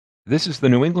This is the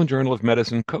New England Journal of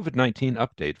Medicine COVID-19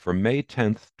 update for May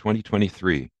 10th,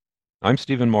 2023. I'm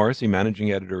Stephen Morrissey,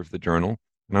 managing editor of the journal,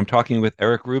 and I'm talking with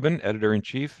Eric Rubin,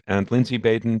 editor-in-chief, and Lindsey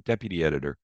Baden, deputy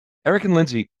editor. Eric and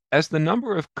Lindsey, as the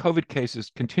number of COVID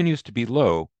cases continues to be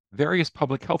low, various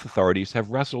public health authorities have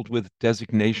wrestled with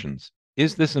designations.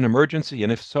 Is this an emergency?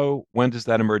 And if so, when does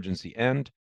that emergency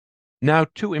end? Now,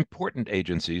 two important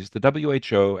agencies, the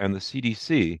WHO and the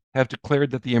CDC, have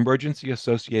declared that the emergency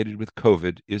associated with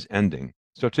COVID is ending.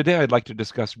 So today I'd like to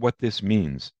discuss what this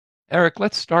means. Eric,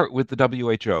 let's start with the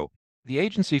WHO. The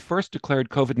agency first declared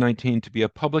COVID-19 to be a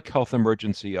public health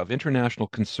emergency of international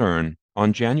concern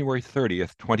on January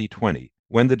 30th, 2020,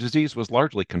 when the disease was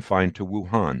largely confined to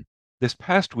Wuhan. This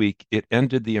past week, it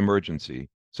ended the emergency.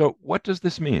 So what does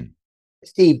this mean?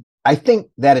 Steve, I think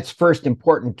that it's first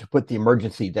important to put the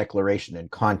emergency declaration in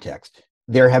context.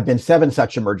 There have been 7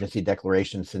 such emergency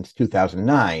declarations since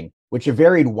 2009, which have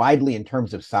varied widely in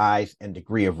terms of size and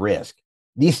degree of risk.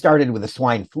 These started with a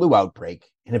swine flu outbreak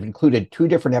and have included 2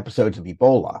 different episodes of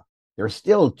Ebola. There are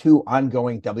still 2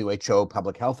 ongoing WHO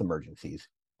public health emergencies: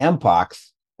 Mpox,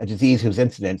 a disease whose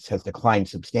incidence has declined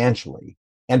substantially,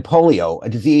 and polio, a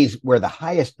disease where the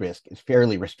highest risk is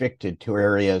fairly restricted to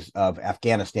areas of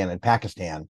Afghanistan and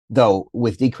Pakistan, though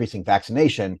with decreasing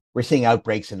vaccination, we're seeing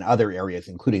outbreaks in other areas,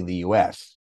 including the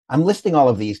US. I'm listing all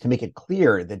of these to make it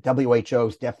clear that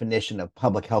WHO's definition of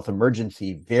public health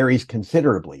emergency varies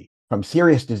considerably from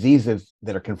serious diseases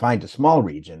that are confined to small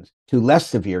regions to less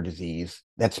severe disease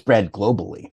that spread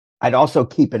globally. I'd also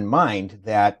keep in mind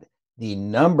that the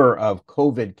number of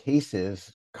COVID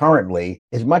cases currently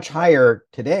is much higher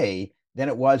today than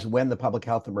it was when the public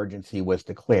health emergency was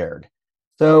declared.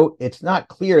 So it's not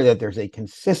clear that there's a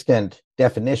consistent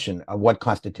definition of what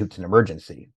constitutes an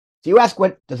emergency. So you ask,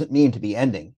 what does it mean to be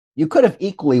ending? You could have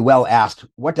equally well asked,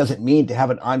 what does it mean to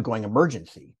have an ongoing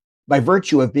emergency? By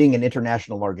virtue of being an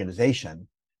international organization,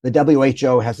 the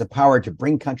WHO has the power to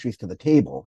bring countries to the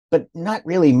table, but not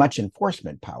really much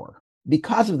enforcement power.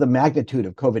 Because of the magnitude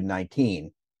of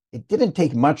COVID-19, it didn't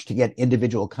take much to get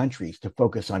individual countries to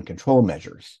focus on control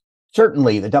measures.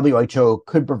 Certainly, the WHO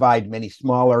could provide many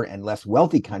smaller and less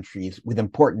wealthy countries with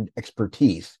important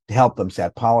expertise to help them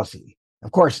set policy.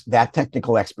 Of course, that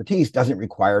technical expertise doesn't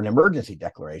require an emergency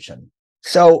declaration.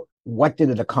 So, what did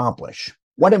it accomplish?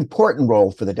 One important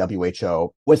role for the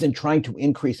WHO was in trying to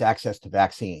increase access to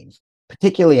vaccines,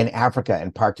 particularly in Africa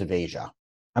and parts of Asia.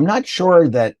 I'm not sure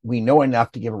that we know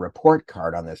enough to give a report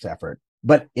card on this effort,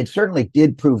 but it certainly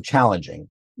did prove challenging.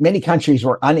 Many countries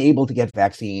were unable to get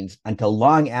vaccines until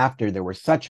long after there were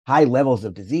such high levels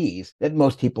of disease that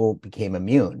most people became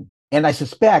immune. And I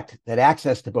suspect that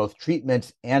access to both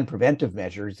treatments and preventive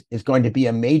measures is going to be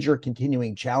a major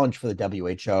continuing challenge for the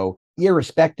WHO,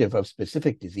 irrespective of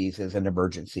specific diseases and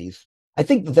emergencies. I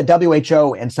think that the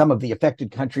WHO and some of the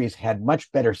affected countries had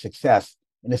much better success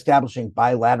in establishing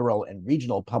bilateral and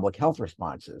regional public health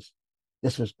responses.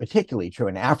 This was particularly true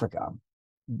in Africa,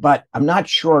 but I'm not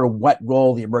sure what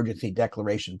role the emergency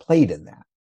declaration played in that.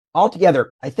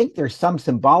 Altogether, I think there's some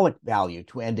symbolic value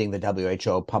to ending the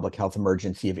WHO public health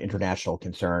emergency of international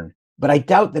concern, but I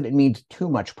doubt that it means too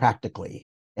much practically.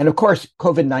 And of course,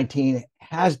 COVID-19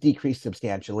 has decreased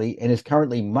substantially and is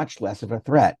currently much less of a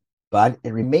threat, but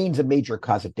it remains a major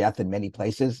cause of death in many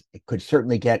places. It could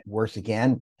certainly get worse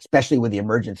again, especially with the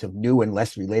emergence of new and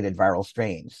less related viral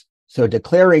strains. So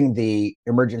declaring the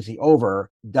emergency over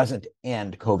doesn't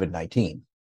end COVID-19.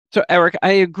 So, Eric,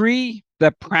 I agree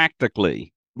that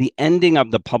practically the ending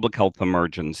of the public health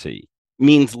emergency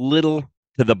means little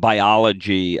to the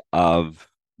biology of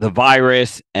the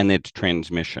virus and its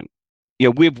transmission.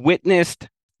 We've witnessed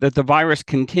that the virus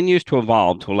continues to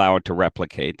evolve to allow it to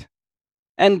replicate,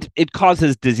 and it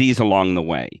causes disease along the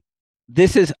way.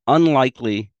 This is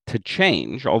unlikely to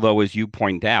change, although, as you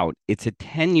point out, it's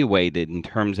attenuated in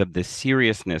terms of the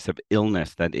seriousness of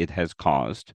illness that it has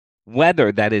caused,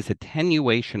 whether that is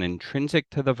attenuation intrinsic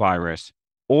to the virus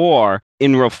or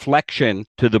in reflection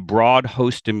to the broad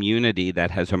host immunity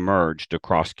that has emerged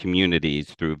across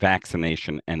communities through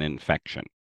vaccination and infection.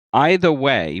 Either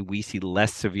way, we see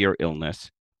less severe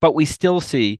illness, but we still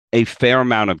see a fair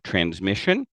amount of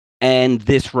transmission. And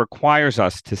this requires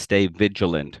us to stay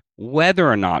vigilant, whether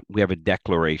or not we have a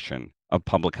declaration of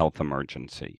public health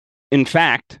emergency. In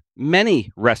fact,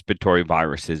 many respiratory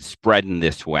viruses spread in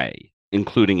this way,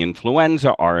 including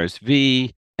influenza,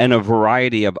 RSV, and a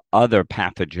variety of other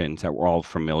pathogens that we're all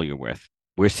familiar with.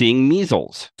 We're seeing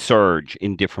measles surge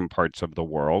in different parts of the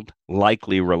world,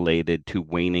 likely related to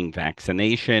waning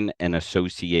vaccination and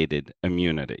associated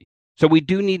immunity. So we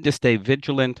do need to stay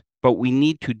vigilant, but we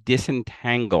need to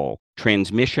disentangle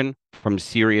transmission from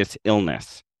serious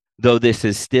illness. though this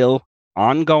is still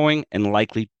ongoing and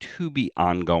likely to be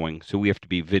ongoing, so we have to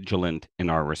be vigilant in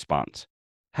our response.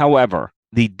 However,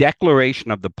 the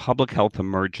declaration of the public health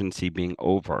emergency being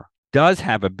over does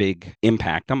have a big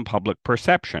impact on public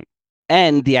perception,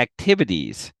 and the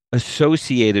activities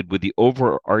associated with the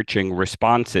overarching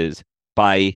responses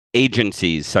by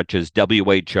agencies such as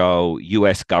WHO,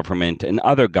 US government, and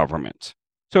other governments.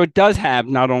 So it does have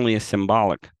not only a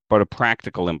symbolic, but a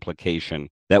practical implication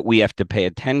that we have to pay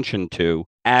attention to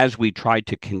as we try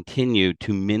to continue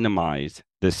to minimize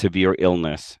the severe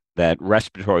illness that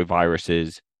respiratory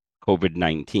viruses,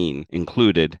 COVID-19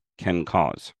 included, can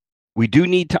cause. We do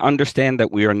need to understand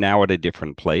that we are now at a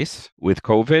different place with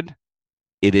COVID.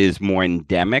 It is more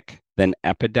endemic than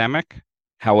epidemic.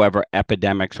 However,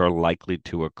 epidemics are likely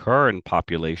to occur in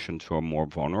populations who are more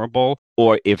vulnerable,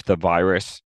 or if the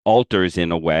virus alters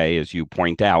in a way, as you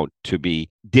point out, to be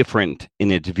different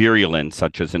in its virulence,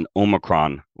 such as an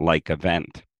Omicron-like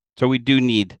event. So we do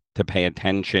need to pay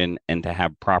attention and to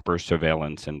have proper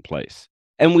surveillance in place.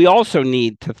 And we also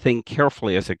need to think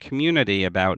carefully as a community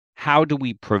about how do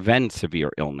we prevent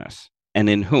severe illness and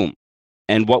in whom.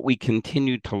 And what we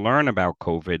continue to learn about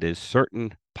COVID is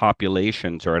certain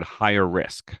populations are at higher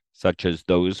risk, such as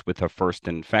those with a first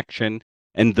infection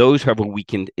and those who have a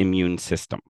weakened immune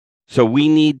system. So we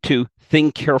need to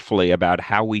think carefully about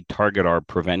how we target our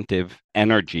preventive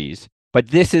energies. But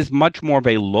this is much more of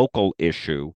a local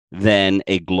issue than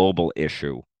a global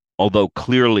issue, although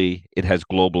clearly it has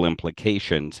global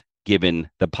implications given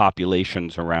the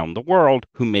populations around the world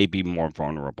who may be more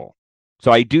vulnerable.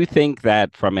 So I do think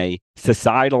that from a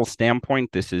societal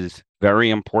standpoint, this is very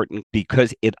important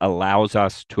because it allows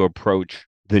us to approach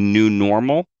the new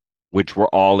normal, which we're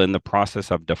all in the process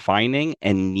of defining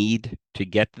and need to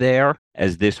get there,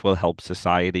 as this will help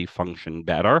society function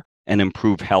better and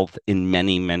improve health in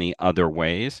many, many other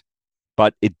ways.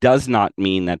 But it does not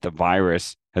mean that the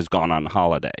virus has gone on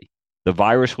holiday. The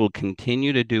virus will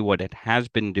continue to do what it has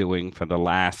been doing for the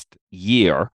last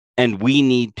year, and we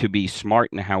need to be smart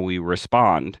in how we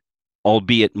respond,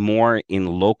 albeit more in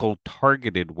local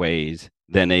targeted ways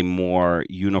than a more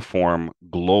uniform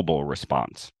global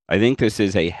response. I think this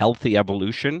is a healthy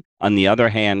evolution. On the other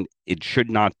hand, it should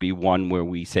not be one where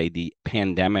we say the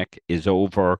pandemic is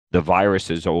over, the virus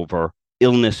is over,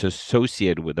 illness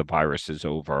associated with the virus is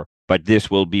over, but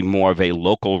this will be more of a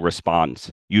local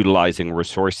response, utilizing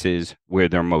resources where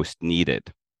they're most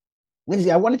needed.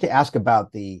 Lindsey, I wanted to ask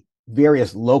about the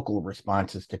various local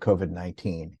responses to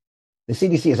COVID-19. The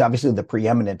CDC is obviously the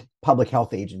preeminent public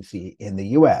health agency in the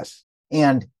US,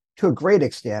 and to a great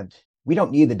extent, we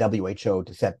don't need the WHO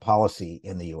to set policy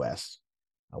in the US.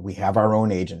 We have our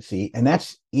own agency, and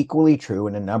that's equally true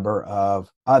in a number of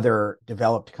other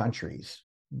developed countries.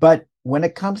 But when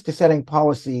it comes to setting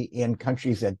policy in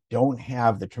countries that don't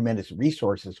have the tremendous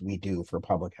resources we do for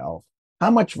public health,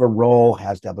 how much of a role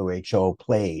has WHO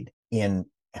played in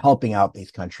helping out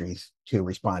these countries to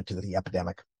respond to the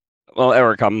epidemic? Well,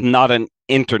 Eric, I'm not an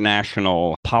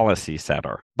international policy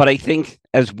setter, but I think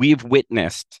as we've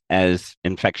witnessed as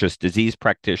infectious disease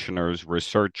practitioners,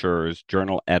 researchers,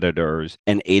 journal editors,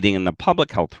 and aiding in the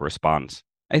public health response,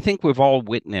 I think we've all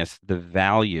witnessed the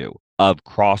value of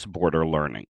cross-border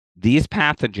learning. These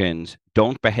pathogens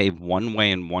don't behave one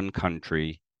way in one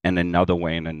country and another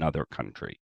way in another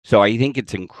country. So I think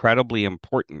it's incredibly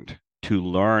important to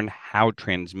learn how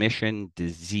transmission,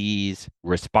 disease,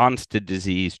 response to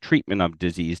disease, treatment of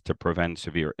disease to prevent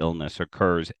severe illness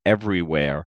occurs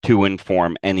everywhere to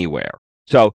inform anywhere.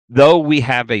 So though we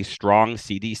have a strong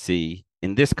CDC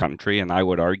in this country, and I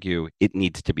would argue it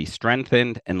needs to be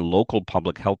strengthened, and local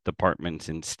public health departments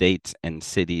in states and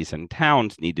cities and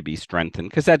towns need to be strengthened,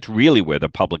 because that's really where the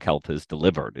public health is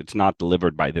delivered. It's not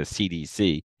delivered by the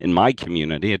CDC in my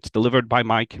community, it's delivered by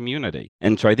my community.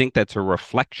 And so I think that's a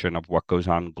reflection of what goes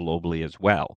on globally as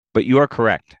well. But you are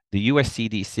correct. The US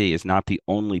CDC is not the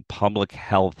only public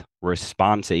health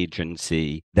response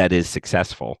agency that is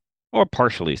successful or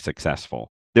partially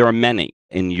successful. There are many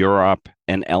in Europe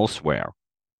and elsewhere,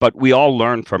 but we all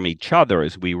learn from each other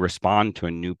as we respond to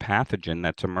a new pathogen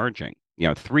that's emerging.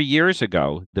 3 years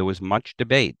ago, there was much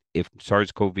debate if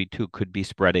SARS-CoV-2 could be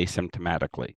spread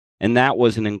asymptomatically. And that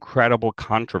was an incredible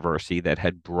controversy that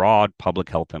had broad public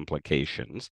health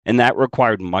implications. And that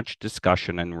required much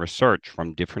discussion and research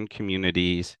from different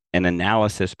communities and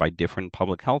analysis by different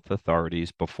public health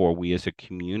authorities before we as a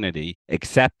community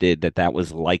accepted that that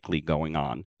was likely going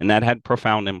on. And that had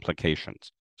profound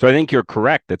implications. So I think you're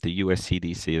correct that the US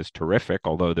CDC is terrific,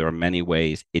 although there are many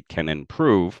ways it can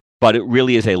improve. But it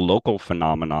really is a local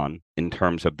phenomenon in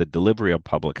terms of the delivery of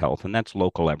public health, and that's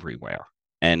local everywhere.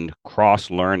 And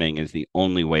cross-learning is the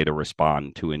only way to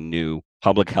respond to a new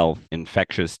public health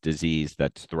infectious disease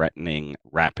that's threatening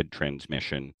rapid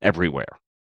transmission everywhere.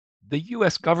 The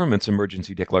U.S. government's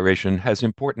emergency declaration has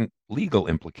important legal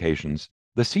implications.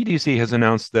 The CDC has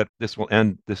announced that this will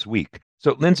end this week.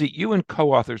 So, Lindsey, you and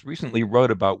co-authors recently wrote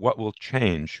about what will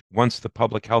change once the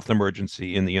public health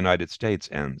emergency in the United States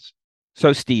ends.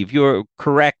 So, Steve, you're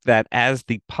correct that as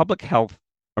the public health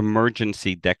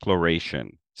emergency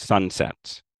declaration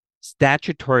sunsets,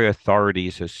 statutory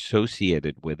authorities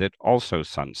associated with it also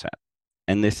sunset.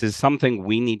 And this is something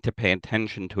we need to pay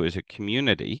attention to as a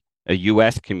community, a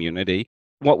U.S. community.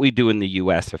 What we do in the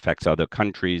U.S. affects other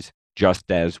countries,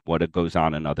 just as what goes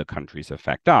on in other countries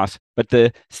affect us. But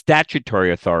the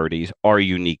statutory authorities are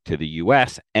unique to the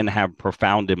U.S. and have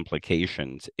profound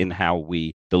implications in how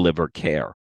we deliver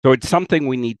care. So it's something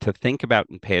we need to think about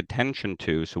and pay attention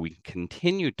to so we can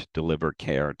continue to deliver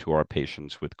care to our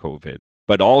patients with COVID,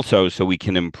 but also so we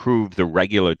can improve the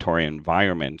regulatory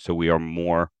environment so we are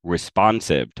more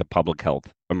responsive to public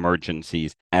health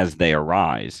emergencies as they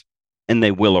arise. And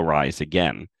they will arise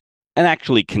again and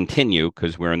actually continue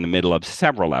because we're in the middle of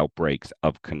several outbreaks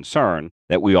of concern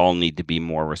that we all need to be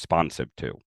more responsive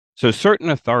to. So certain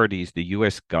authorities the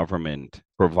U.S. government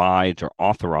provides or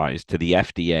authorized to the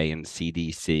FDA and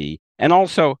CDC, and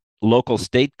also local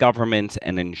state governments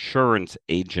and insurance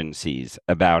agencies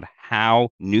about how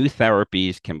new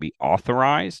therapies can be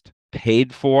authorized,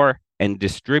 paid for, and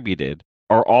distributed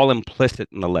are all implicit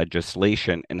in the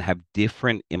legislation and have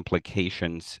different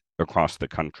implications across the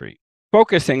country.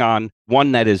 Focusing on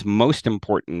one that is most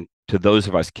important to those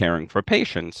of us caring for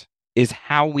patients is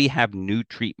how we have new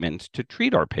treatments to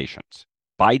treat our patients.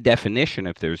 By definition,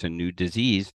 if there's a new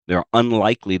disease, there are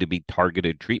unlikely to be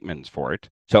targeted treatments for it.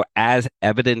 So as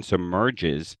evidence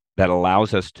emerges that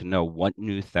allows us to know what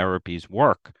new therapies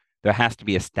work, there has to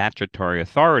be a statutory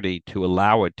authority to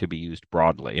allow it to be used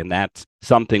broadly. And that's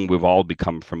something we've all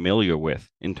become familiar with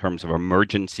in terms of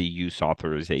emergency use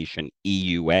authorization,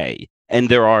 EUA. And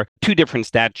there are two different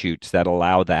statutes that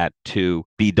allow that to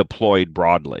be deployed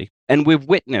broadly. And we've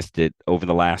witnessed it over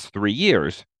the last 3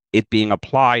 years, it being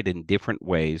applied in different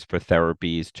ways for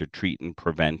therapies to treat and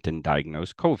prevent and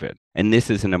diagnose COVID. And this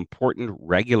is an important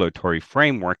regulatory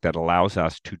framework that allows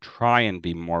us to try and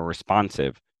be more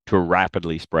responsive to a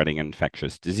rapidly spreading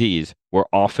infectious disease, where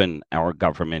often our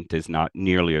government is not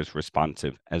nearly as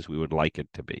responsive as we would like it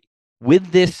to be.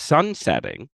 With this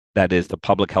sunsetting, that is the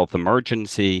public health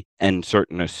emergency and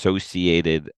certain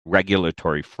associated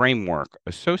regulatory framework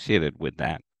associated with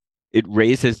that, it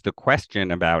raises the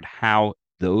question about how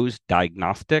those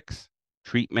diagnostics,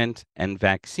 treatments, and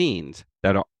vaccines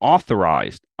that are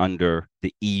authorized under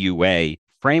the EUA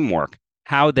framework,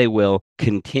 how they will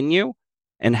continue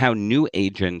and how new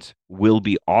agents will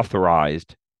be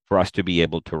authorized for us to be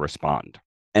able to respond.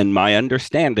 And my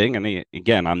understanding, and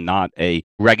again, I'm not a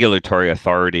regulatory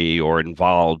authority or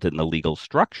involved in the legal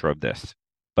structure of this,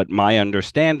 but my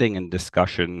understanding and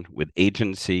discussion with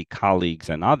agency colleagues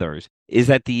and others is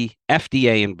that the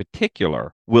FDA in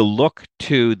particular will look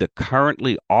to the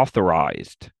currently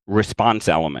authorized response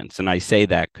elements. And I say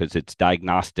that because it's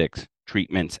diagnostics,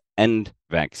 treatments, and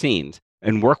vaccines,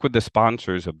 and work with the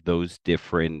sponsors of those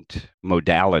different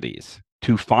modalities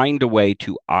to find a way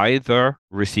to either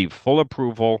receive full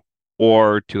approval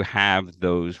or to have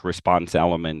those response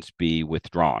elements be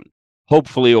withdrawn.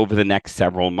 Hopefully, over the next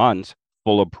several months,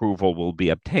 full approval will be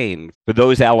obtained for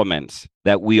those elements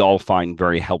that we all find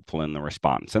very helpful in the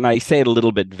response. And I say it a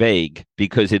little bit vague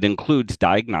because it includes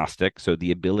diagnostics, so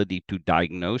the ability to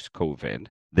diagnose COVID.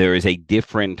 There is a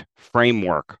different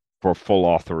framework for full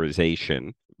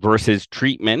authorization versus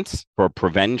treatments for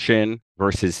prevention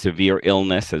versus severe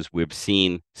illness, as we've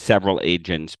seen several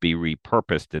agents be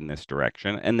repurposed in this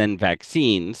direction, and then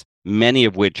vaccines, many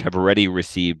of which have already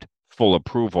received full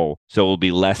approval, so will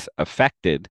be less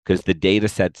affected because the data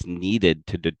sets needed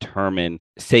to determine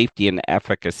safety and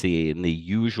efficacy in the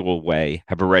usual way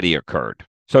have already occurred.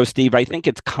 So, Steve, I think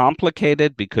it's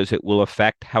complicated because it will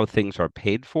affect how things are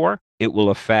paid for. It will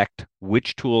affect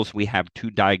which tools we have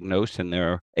to diagnose and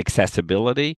their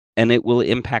accessibility, and it will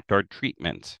impact our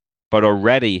treatments. But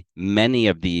already, many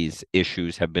of these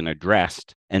issues have been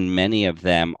addressed, and many of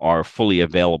them are fully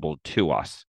available to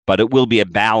us. But it will be a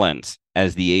balance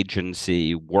as the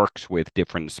agency works with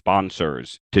different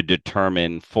sponsors to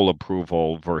determine full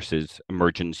approval versus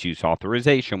emergency use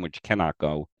authorization, which cannot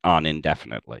go on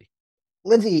indefinitely.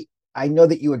 Lindsey, I know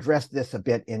that you addressed this a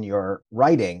bit in your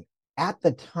writing. At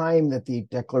the time that the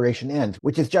declaration ends,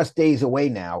 which is just days away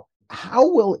now, how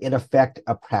will it affect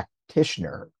a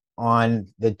practitioner on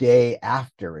the day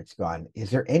after it's gone?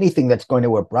 Is there anything that's going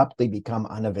to abruptly become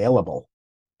unavailable?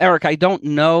 Eric, I don't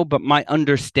know, but my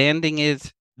understanding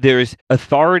is there's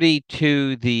authority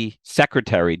to the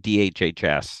secretary,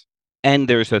 DHHS, and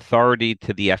there's authority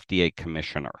to the FDA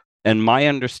commissioner. And my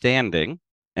understanding,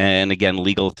 and again,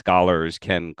 legal scholars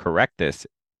can correct this,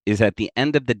 is at the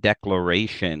end of the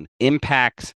declaration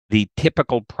impacts the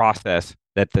typical process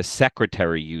that the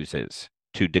secretary uses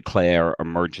to declare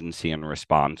emergency and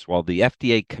response, while the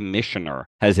FDA commissioner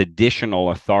has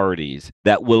additional authorities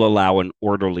that will allow an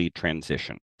orderly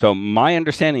transition. So my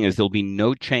understanding is there'll be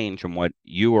no change in what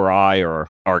you or I or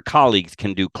our colleagues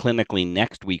can do clinically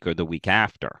next week or the week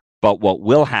after. But what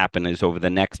will happen is over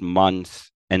the next months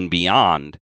and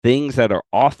beyond, things that are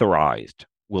authorized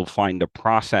will find a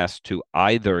process to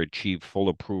either achieve full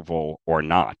approval or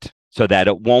not, so that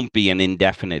it won't be an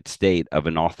indefinite state of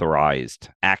an authorized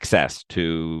access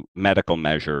to medical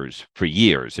measures for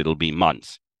years. It'll be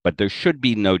months. But there should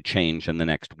be no change in the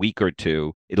next week or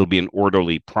two. It'll be an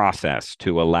orderly process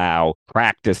to allow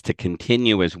practice to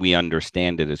continue as we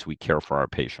understand it as we care for our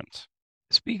patients.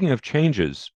 Speaking of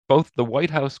changes, both the White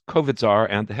House COVID czar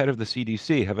and the head of the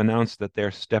CDC have announced that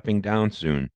they're stepping down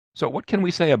soon. So what can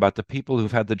we say about the people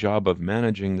who've had the job of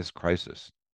managing this crisis?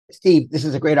 Steve, this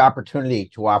is a great opportunity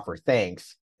to offer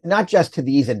thanks, not just to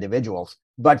these individuals,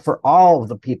 but for all of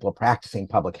the people practicing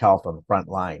public health on the front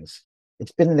lines.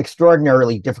 It's been an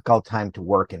extraordinarily difficult time to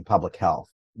work in public health.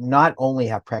 Not only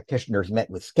have practitioners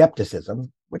met with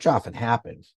skepticism, which often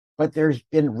happens, but there's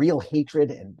been real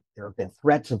hatred and there have been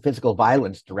threats of physical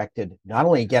violence directed not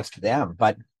only against them,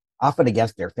 but often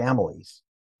against their families.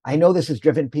 I know this has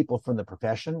driven people from the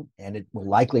profession, and it will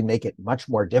likely make it much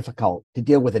more difficult to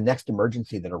deal with the next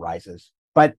emergency that arises.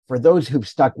 But for those who've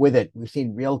stuck with it, we've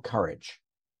seen real courage.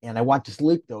 And I want to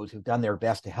salute those who've done their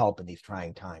best to help in these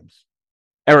trying times.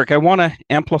 Eric, I want to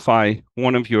amplify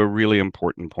one of your really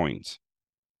important points.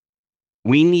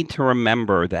 We need to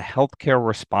remember the healthcare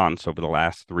response over the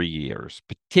last 3 years,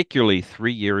 particularly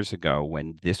 3 years ago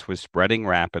when this was spreading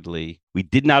rapidly. We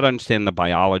did not understand the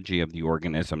biology of the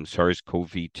organism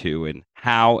SARS-CoV-2 and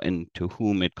how and to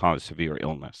whom it caused severe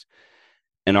illness.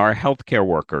 And our healthcare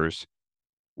workers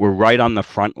were right on the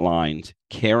front lines,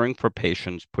 caring for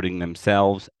patients, putting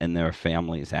themselves and their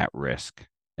families at risk.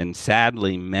 And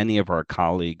sadly, many of our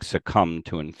colleagues succumbed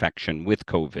to infection with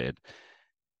COVID,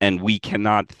 and we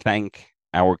cannot thank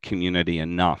our community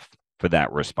enough for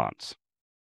that response.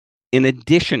 In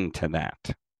addition to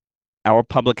that, our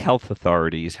public health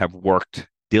authorities have worked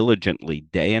diligently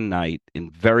day and night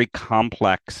in very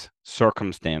complex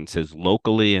circumstances,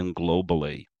 locally and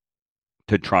globally,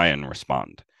 to try and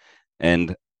respond.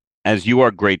 And as you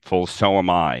are grateful, so am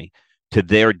I, to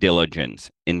their diligence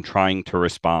in trying to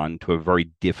respond to a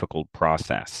very difficult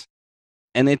process.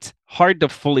 And it's hard to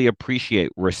fully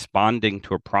appreciate responding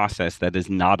to a process that is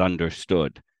not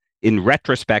understood. In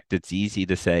retrospect, it's easy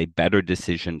to say better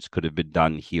decisions could have been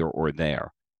done here or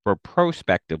there. But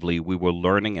prospectively, we were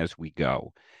learning as we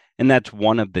go. And that's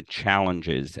one of the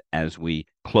challenges as we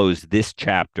close this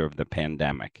chapter of the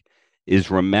pandemic, is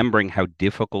remembering how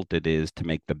difficult it is to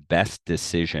make the best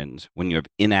decisions when you have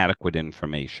inadequate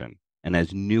information. And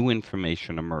as new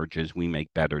information emerges, we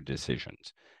make better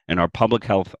decisions. And our public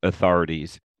health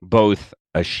authorities, both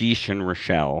Ashish and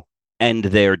Rochelle, and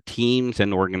their teams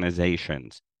and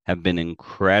organizations have been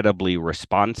incredibly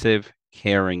responsive,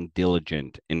 caring,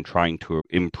 diligent in trying to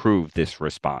improve this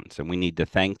response. And we need to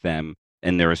thank them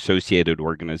and their associated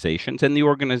organizations and the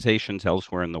organizations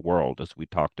elsewhere in the world, as we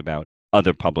talked about,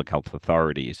 other public health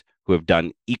authorities who have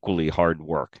done equally hard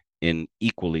work in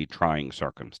equally trying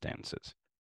circumstances.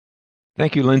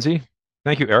 Thank you, Lindsey.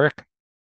 Thank you, Eric.